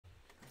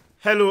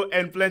Hello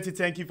and plenty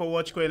thank you for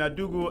watching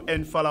Koinadugu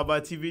and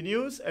Falaba TV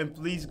News, and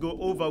please go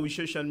over with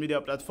social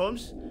media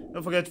platforms.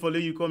 Don't forget to follow,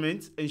 you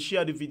comment and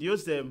share the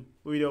videos them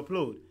we will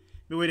upload.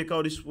 We will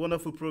call this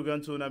wonderful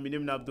program to my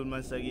name is Abdul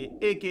Mansage,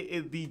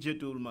 aka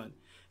DJ Dulman.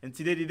 And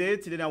today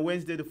is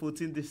Wednesday the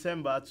 14th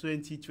December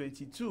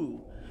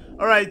 2022.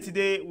 Alright,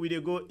 today we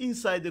will go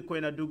inside the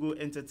Koinadugu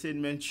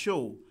Entertainment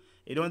Show.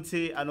 I don't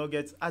say I don't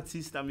get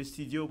artist in my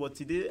studio, but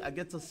today I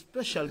get a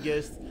special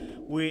guest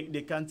where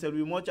they can tell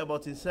you much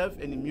about himself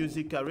and his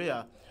music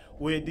career.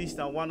 Where this is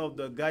one of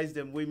the guys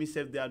them way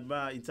myself they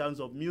admire in terms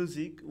of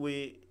music.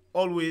 Where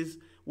always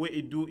where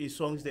he do his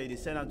songs they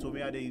send them to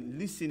me and they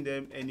listen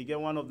them, and he get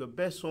one of the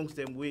best songs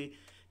them where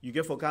you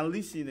get for can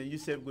listen and you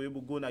self go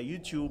able to go on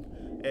YouTube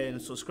and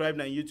subscribe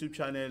to YouTube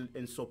channel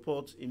and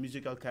support a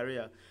musical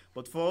career.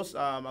 But first,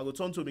 I go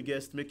turn to my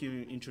guest, make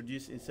him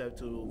introduce himself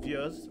to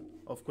viewers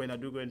of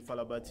Koinadugu and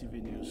Falaba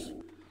TV News.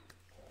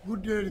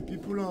 Good day, the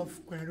people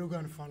of Koinadugu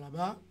and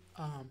Falaba.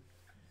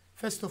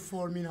 First of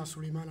all, me na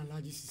Suleiman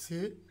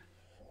LAJ.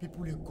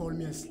 People they call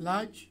me as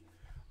LAJ.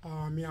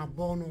 Me a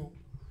born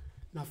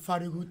na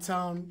Fadugu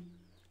Town.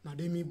 Na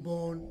they me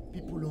born.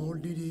 People all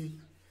did it,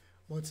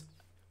 but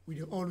we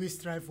dey always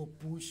try for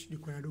push the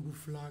Koinadugu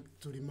flag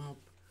to the map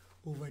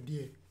over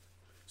there.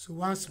 So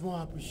once more,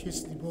 I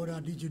appreciate the brother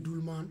DJ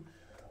Dulman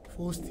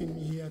for hosting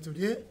me here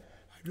today.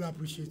 I do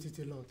appreciate it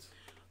a lot.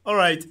 All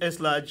right,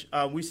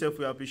 LAJ,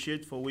 we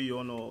appreciate for where you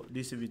honor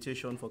this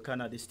invitation for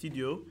Canada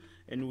Studio,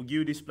 and we'll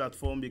give this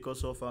platform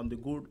because of the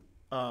good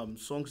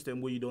songs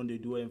them where you don't they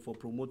do and for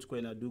promote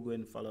Koinadugu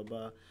and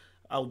Falaba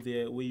out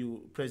there where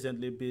you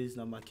presently based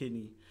in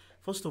McKinney.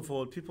 First of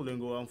all, people then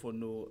go on for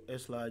know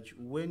LAJ,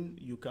 when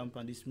you come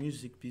on this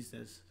music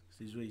business,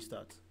 this is where you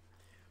start.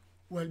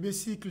 Well,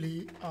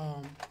 basically,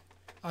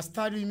 I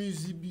started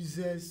music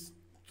business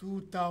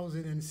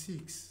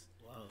 2006.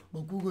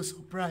 But Google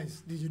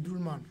surprise, DJ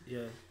Dulman.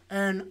 Yeah.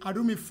 And I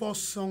do my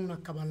first song na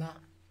Kabbalah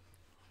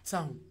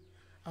Town.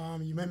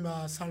 You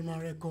remember Salman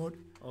record?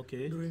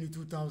 Okay. During the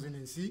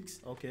 2006.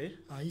 Okay.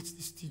 I hit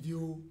the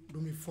studio, do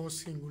my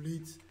first single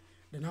hit.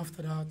 Then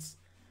after that,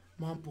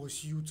 man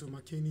pursue to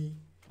McKinney.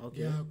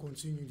 Okay. Yeah,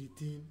 continue the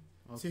thing.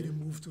 Okay. Say they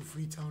move to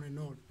Freetown and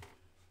all.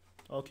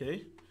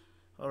 Okay.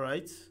 All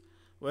right.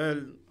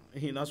 Well,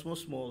 that's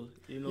small.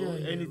 You know,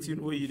 Yeah,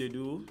 anything where you they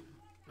do.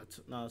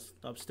 Now,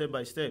 step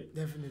by step.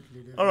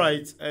 Definitely. All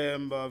right.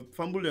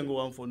 Fambul and go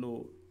on for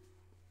no.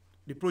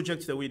 The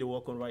projects that we they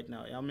work on right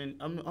now. I mean,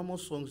 how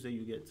much songs that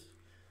you get?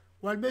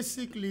 Well,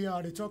 basically,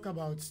 they talk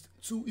about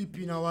 2 EP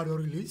now are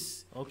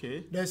release.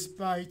 Okay.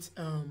 Despite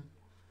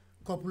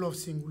couple of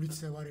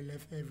singles that were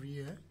left every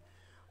year,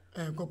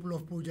 a couple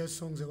of project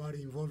songs that were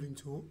involved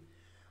into.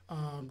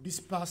 This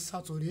past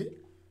Saturday,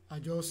 I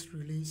just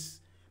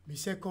released the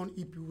second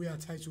EP we are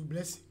titled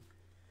Blessing.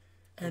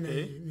 And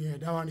okay. Yeah,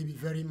 that one will be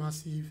very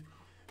massive.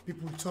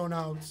 People turn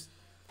out.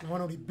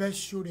 One of the best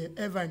shows they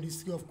ever in the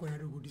city of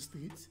Koinadugu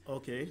District.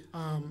 Okay.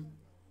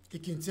 You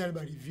can tell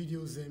by the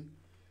videos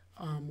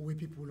where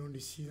people on the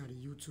scene at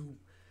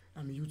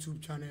the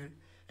YouTube channel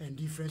and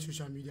different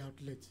social media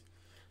outlets.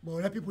 But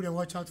let people then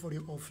watch out for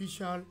the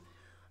official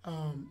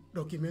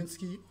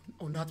documentary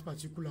on that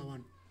particular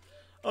one.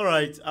 All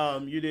right.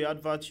 You they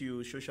advert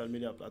your social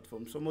media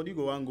platform. Somebody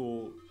go and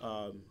go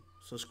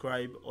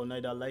subscribe or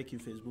either like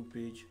your Facebook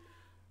page.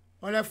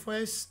 Well,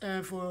 first,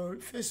 for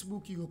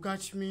Facebook, you will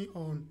catch me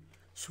on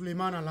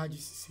Suleiman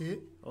LAJ.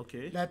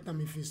 Okay. That's my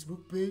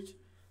Facebook page.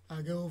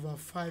 I get over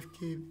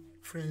 5K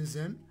friends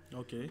them.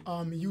 Okay.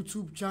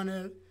 YouTube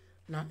channel,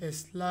 na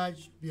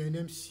LAJ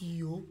B.N.M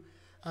CEO.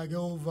 I get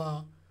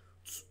over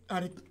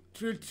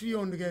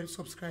 300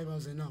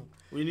 subscribers now.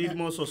 We need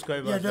more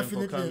subscribers. Yeah,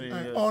 definitely. For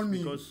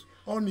coming, yes,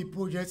 all my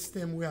projects,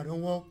 them where I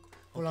don't work,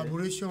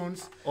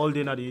 collaborations. All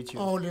day at the YouTube.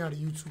 All day at the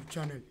YouTube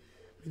channel.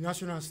 The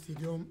National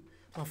Stadium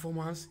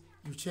performance.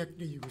 You check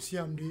there, you go see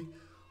them there.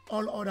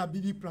 All other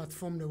BB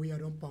platform the way I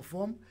don't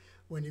perform.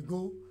 When you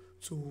go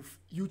to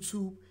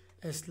YouTube,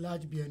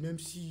 LAJ B.N.M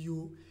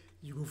CEO,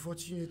 you go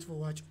fortunate for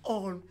watch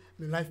all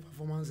my live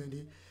performance and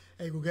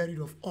you go get rid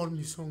of all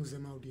my songs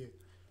them out there.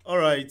 All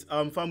right,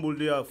 Fambul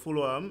there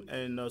follow him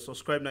and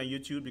subscribe on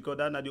YouTube because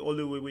that's the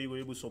only way we will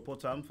able to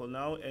support him for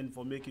now and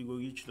for making go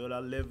reach the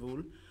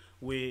level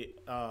where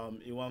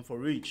you want for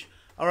reach.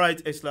 All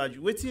right, LAJ,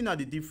 waiting at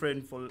the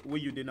different for where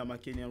you did at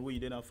McKinney and where you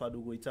did at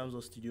Fadugu in terms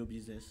of studio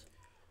business.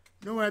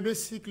 No, I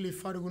basically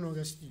Fadugu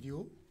no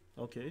studio.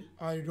 Okay.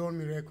 I done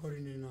my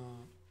recording in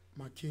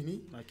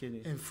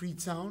McKinney and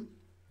Freetown.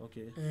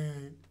 Okay.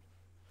 And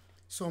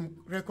some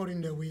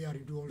recording the way I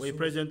do also. We're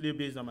presently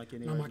based on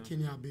McKinney. No, right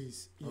McKinney are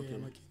based. Yeah, okay.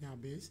 McKinney are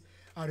based.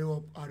 I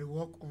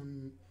work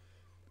on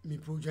my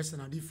projects in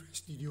a different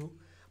studio,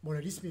 but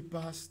at least me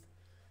past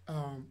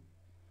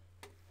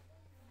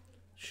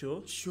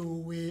show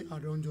where I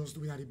don't just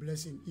do it at the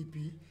Blessing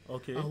EP.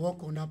 Okay. I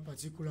work on that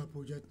particular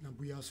project na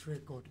Buya's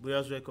record.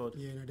 Buya's record.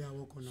 Yeah, na I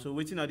work on that. So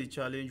waiting at the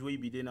challenge where you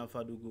be there at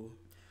Fadugu.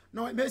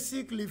 No,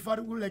 basically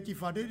Fadugu like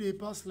if I did a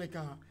pass like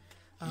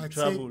I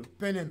take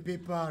pen and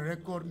paper,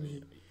 record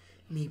me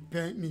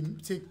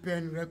take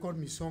pen, record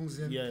me songs.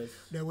 Yes.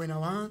 Then when I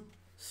want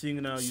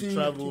sing now, you Sing,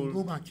 travel, you go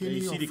and Makeni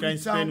you see or the kind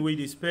of Freetown. spend where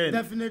they spend.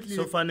 Definitely.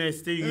 So finance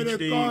stay each It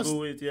day cost, you go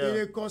with, yeah.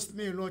 it cost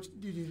me a lot.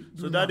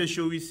 So that the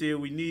show we say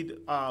we need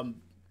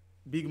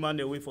big man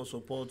away for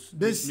support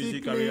this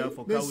music career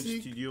for Couch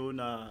Studio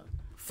na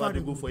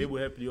Fadugu for able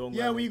help the young.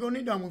 Yeah, we gonna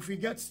need them if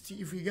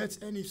we get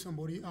any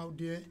somebody out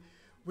there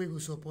we go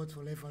support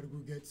for life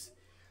Fadugu gets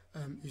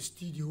a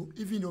studio.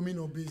 Even though me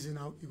no busy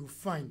now, you go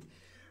find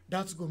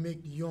that's gonna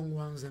make the young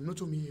ones and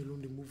not only me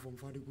alone they move from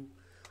Fadugu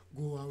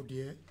go out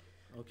there.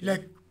 Okay.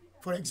 Like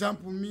for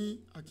example, me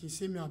I can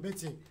say me I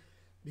better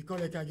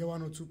because like I get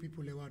 1 or 2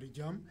 people over the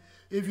jam.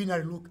 Even I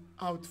look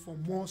out for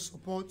more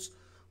support,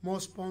 more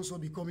sponsor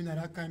becoming at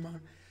that kind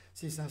man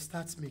since I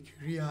start my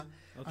career.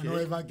 Okay. I don't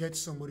ever get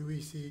somebody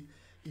who say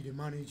they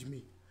manage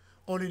me.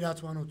 Only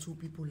that 1 or 2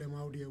 people them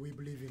out there we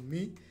believe in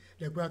me.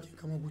 Like where I can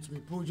come up with my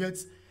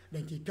projects,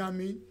 then can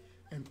come in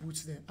and put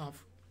them up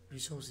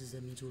resources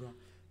them into that.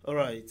 All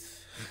right.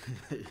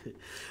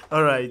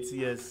 All right,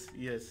 yes.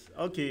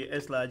 Okay,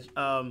 LAJ.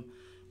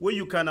 Where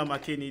you can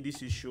Makeni,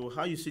 this is show,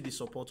 how you see the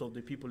support of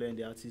the people and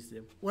the artists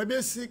them? Well,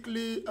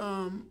 basically,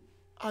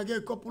 I get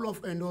a couple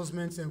of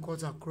endorsements and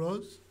cuts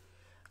across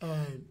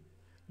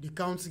the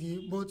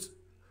country, both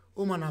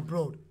home and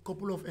abroad.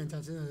 Couple of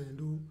entertainers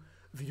do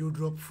video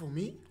drop for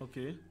me.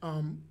 Okay.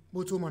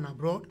 Both home and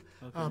abroad.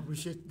 Okay. I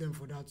appreciate them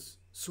for that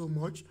so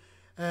much.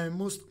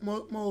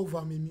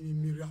 Moreover,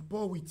 me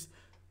rapport with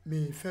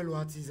my fellow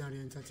artists and the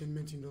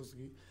entertainment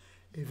industry,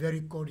 a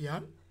very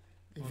cordial,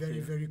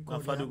 very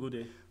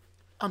cordial.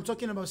 I'm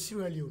talking about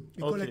Sierra Leone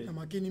because like the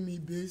marketing me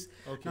base,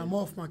 now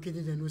more of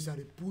marketing than knows how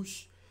to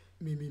push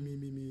me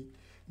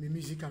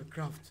musical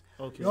craft.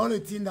 Okay. The only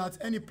thing that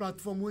any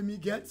platform when me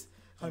get,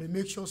 I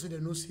make sure so they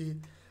know say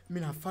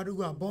me na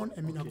Fadugu are born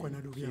and me na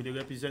Koinadugu. So they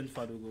represent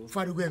Fadugu.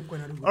 Fadugu and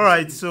Koinadugu. All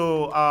right,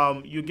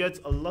 so you get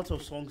a lot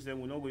of songs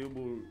then we're not going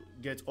to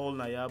get all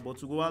now, but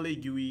to go only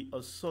give you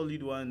a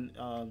solid one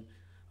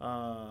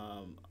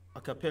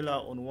a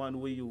cappella on one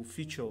where you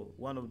feature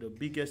one of the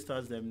biggest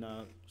stars them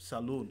na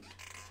Saloon.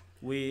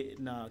 We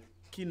na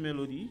King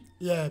Melody.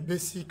 Yeah,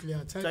 basically.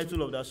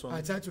 Title of that song.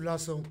 I title that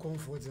song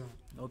Comfort.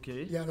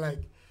 Okay. Yeah,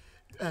 like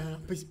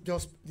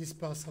just this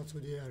past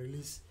Saturday I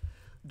released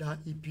that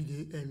EP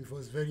day and it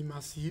was very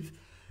massive.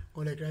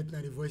 Or like right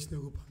now the voice no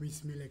go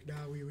permits me like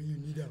that way when you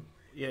need them.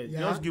 Yeah,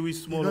 just give it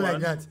small one. Like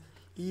that.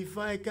 If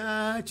I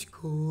catch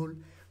cold,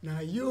 now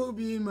you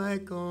be my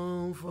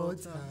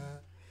comforter.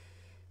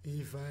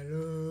 If I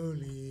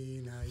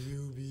lonely, now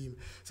you be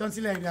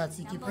something like that.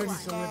 You can play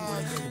this song.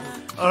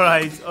 All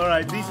right.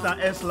 This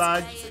is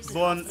LAJ,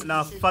 born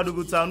na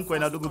Fadugu Town,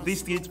 Koinadugu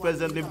District,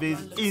 presently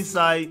based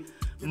inside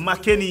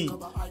Makeni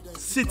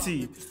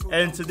City.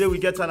 And today we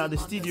get another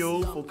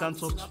studio for can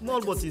talk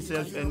small about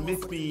himself and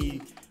make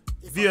me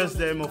viewers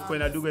them of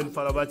Koinadugu and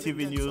Falaba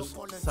TV News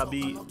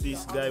sabi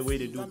this guy where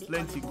they do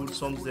plenty good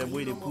songs them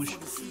where they push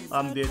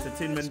the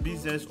entertainment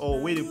business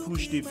or where they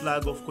push the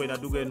flag of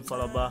Koinadugu and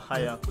Falaba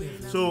higher.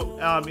 So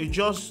it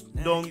just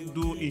don't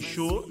do a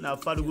show now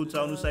Fadugu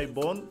Town side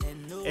born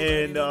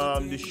and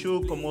the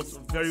show come out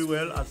very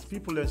well as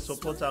people and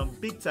support them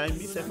big time.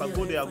 If I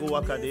go there I go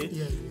work a day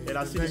and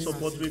I see the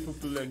support way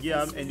people and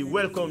give and the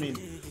welcoming.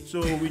 So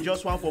we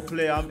just want for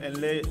play and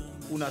let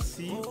una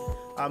see.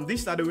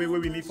 This is the way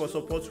we need for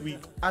support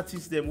with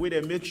artists them where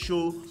they make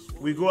sure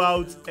we go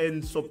out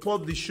and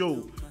support the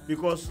show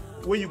because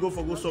when you go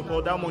for go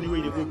support that money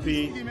where they go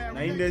pay now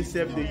in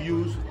themselves they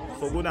use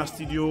for go to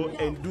studio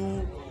and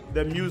do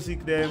the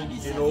music them,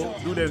 you know,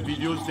 do the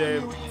videos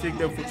them, take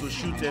them photo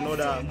shoot and all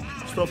that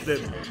stuff them.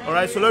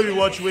 Alright, so let me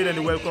watch wait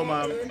and welcome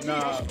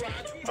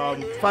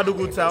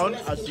Fadugu Town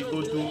as you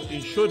go to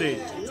in show day.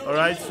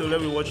 Alright, so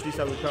let me watch this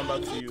and we'll come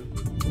back to you.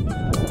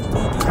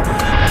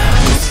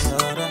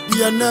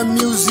 B.N.M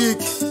music.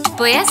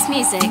 Boyes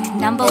music,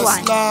 number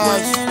one.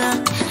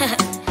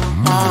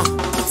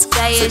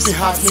 Take the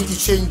heart, make it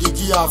change the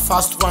gear.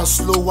 Fast one,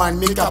 slow one,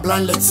 make a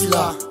blind like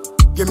Silla.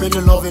 Give me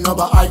the love and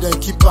over I then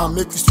keep on.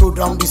 Make we slow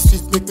down the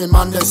street, make me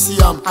man then see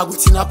am. I go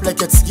tin up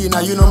like a ski, now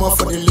you know more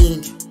for the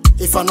link.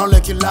 If I not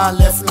like you lie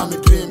left, now me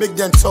dream. Make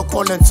them talk,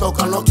 all and talk,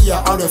 and knock here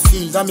out the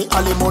field. That me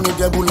early morning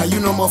devil, now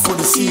you know more for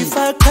the scene. If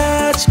I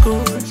catch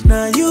cold,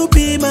 now you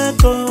be my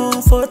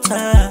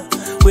comforter.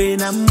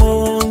 When I'm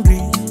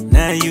hungry,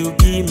 now you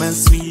be my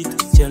sweet,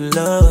 your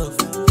love.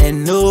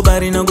 And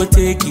nobody no go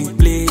take you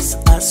place,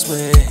 I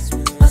swear.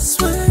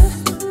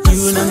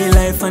 You know me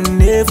life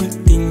and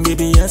everything,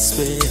 baby, I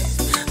swear,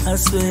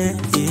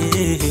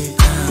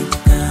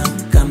 yeah.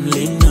 Come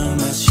lean on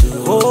my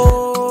shoulder.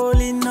 Oh,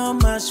 lean on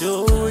my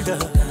shoulder.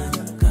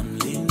 Come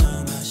lean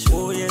on my shoulder.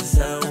 Oh, yes,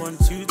 I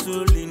want you to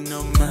lean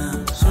on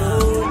my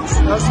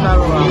shoulder. That's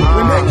narrow.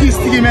 We make kiss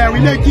to the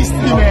man. That's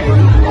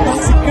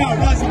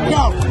it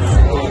go.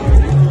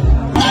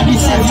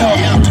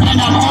 And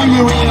I'm on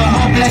your way,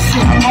 more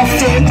blessing, more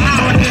faith,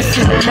 more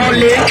blessing, more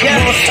love,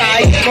 more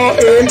sight, more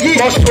earn,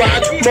 more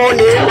swag, more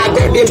name. I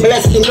got the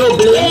blessing, no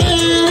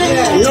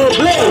blame, no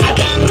blame.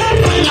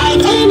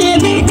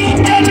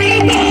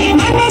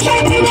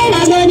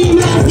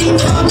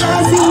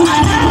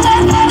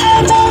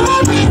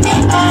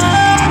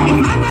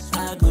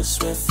 I go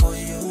swear for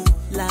you.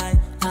 Lie,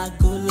 I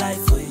go lie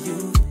for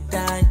you.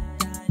 Die.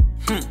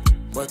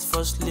 But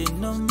first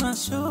lean on my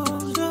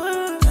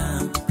shoulder.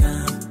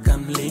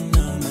 Come lean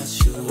on my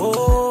shoulder.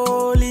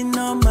 Oh, lean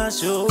on my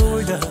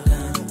shoulder.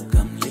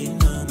 Come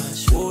lean on my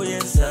shoulder. Oh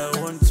yes, I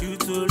want you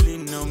to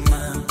lean on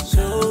my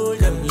shoulder.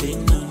 Come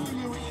lean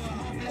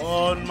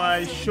on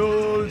my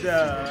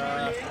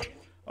shoulder.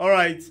 All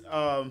right,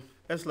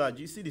 LAJ,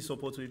 you see the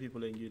support with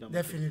people in you?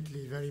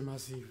 Definitely, very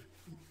massive.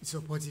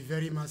 Support is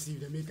very massive.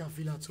 They make her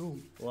feel at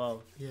home.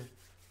 Wow. Yeah.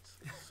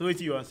 So what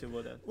do you want to say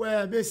about that?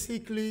 Well,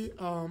 basically,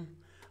 I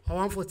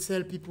want to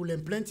tell people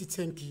and plenty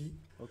thank you.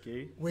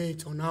 Okay. Where it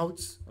turn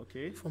out.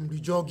 Okay. From the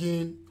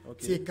jogging,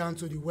 okay, take on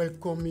to the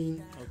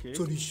welcoming, okay,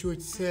 to the show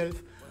itself.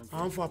 Okay.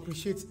 I want to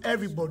appreciate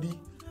everybody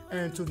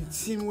and to the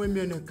team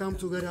women and come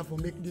together for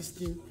make this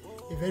thing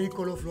a very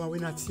colorful and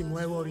winner team.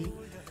 Why worry?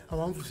 I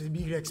want to say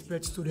big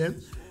respect to them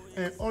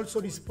and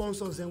also the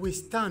sponsors and we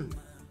stand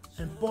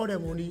and pour their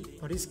money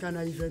for this kind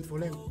of event for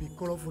them to be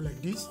colorful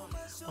like this.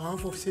 I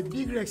want to say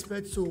big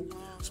respect to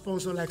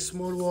sponsors like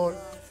Small World,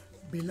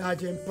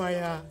 B.N.M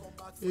Empire,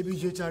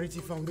 ABJ Charity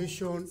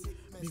Foundation,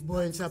 Big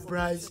Boy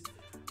Enterprise,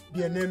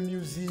 B.N.M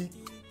Music,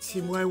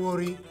 Team Why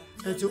Worry,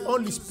 and to all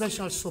the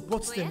special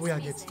support them we are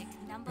getting.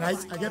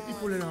 Right? I get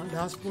people in the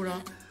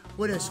diaspora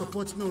where they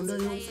support me on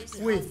their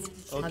way.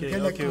 And get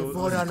like my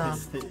brother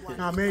in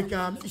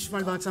America,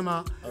 Ishmael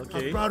Bantama.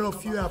 Okay. I'm proud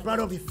of you, I'm proud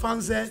of the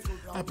fans there,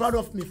 I'm proud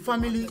of my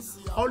family,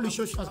 all the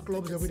social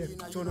clubs that we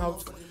turn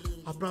out.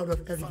 I'm proud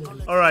of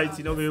everybody. All right,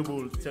 you're not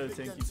able to tell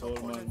thank you to all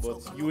man,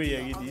 but you will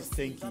hear this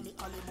thank you.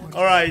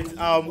 All right,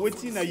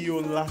 waiting are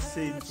you last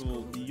saying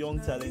to the young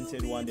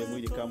talented one that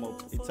when they come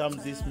up in terms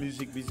of this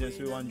music business,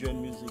 we want to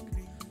join music.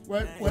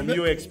 Well, from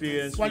your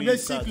experience. Well,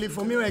 basically,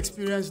 from your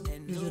experience,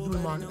 DJ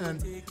Dulman,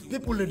 and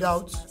people they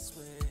doubt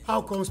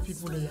how comes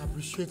people they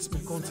appreciate me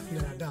content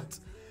like that.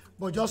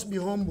 But just be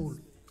humble.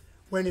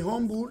 When you're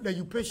humble, then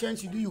you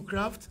patient, you do your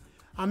craft.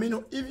 I mean,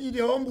 if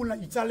you're humble,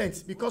 like your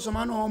talent, because I'm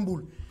not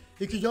humble.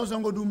 If you just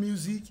don't go do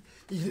music,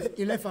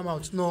 he left him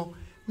out. No,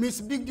 Miss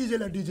Big DJ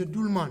like DJ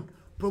Dulman,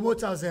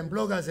 promoters and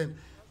bloggers and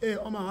hey,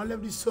 oh man, I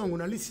love this song.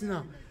 When I listen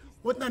now,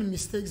 what kind of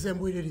mistakes them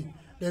we did?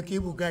 Then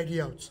cable guide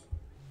you out.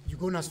 You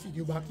go na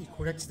studio back, he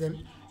corrects them,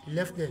 he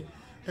left there.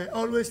 And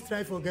always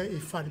try to get a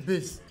fan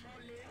base.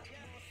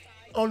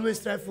 Always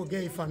try to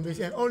get a fan base,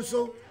 and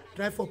also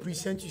try to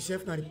present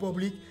yourself in the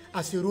public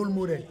as a role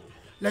model.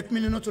 Let me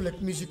not to let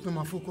music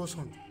no focus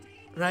on,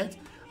 right?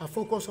 I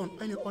focus on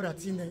any other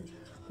thing.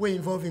 We're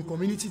involved in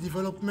community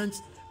development.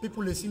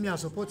 People they see me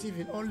as supportive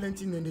in all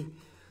things and they.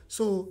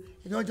 So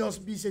it not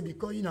just be say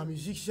because you're a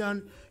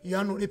musician, you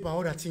are not a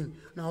other thing.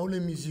 Now only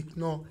music.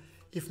 No.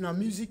 If na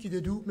music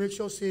you do, make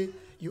sure say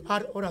you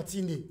add other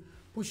thing there.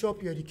 Push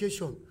up your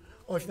education.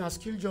 Or if na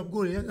skill job, go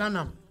learn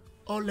them.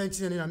 All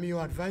things and I mean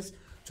your advice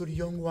to the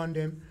young one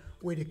them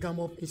where they come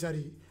up inside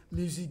the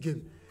music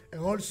game.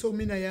 And also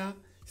Minaya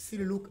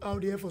still look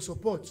out there for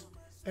support.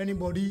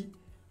 Anybody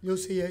you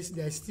say yes,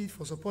 they are still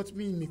for support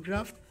me in my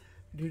craft.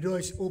 The door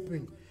is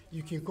open.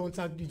 You can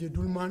contact DJ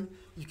Dulman.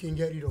 You can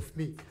get rid of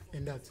me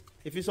and that.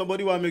 If it's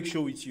somebody want to make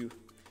show with you,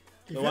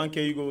 the one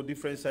can you go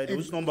different side.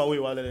 Which number we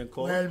want to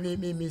call? Well,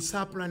 me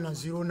sharp line at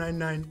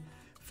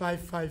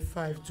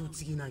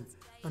 099-555-239.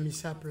 And me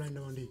sharp line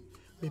on the.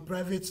 My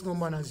private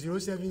number at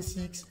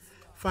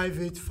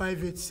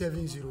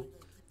 076-585870.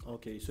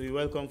 Okay, so you're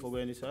welcome for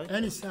going inside.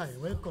 Any side,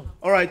 welcome.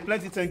 All right,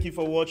 plenty thank you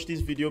for watching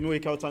this video. Me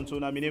wake out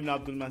Antona. My name is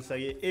Abdul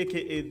Mansari,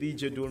 aka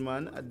DJ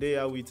Dulman. They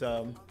are with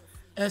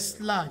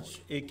LAJ,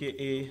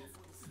 aka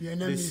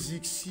B.N.M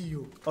Music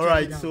CEO. All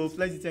right, so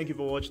plenty thank you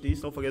for watching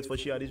this. Don't forget to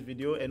share this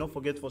video and don't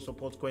forget for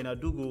support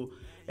Koinadugu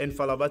and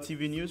Falaba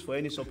TV News. For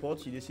any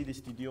support, you see the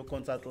studio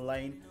contact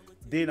line.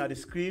 Then at the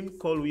screen,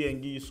 call we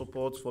and give you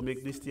support for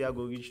make this tier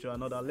go reach to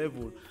another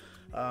level.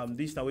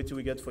 This now what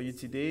we get for you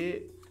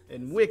today.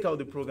 And wake out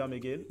the program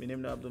again. My name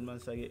is Abdul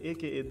Mansari,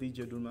 aka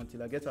DJ Dulman.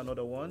 Till I get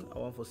another one, I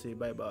want to say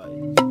bye bye.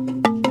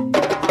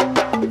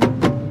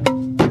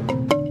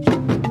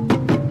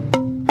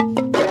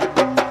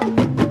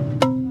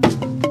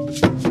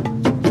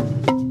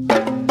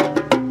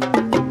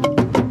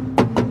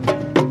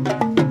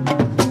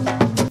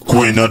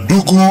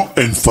 Koinadugu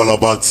and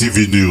Falaba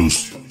TV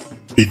News.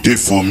 It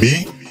is for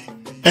me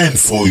and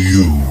for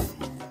you.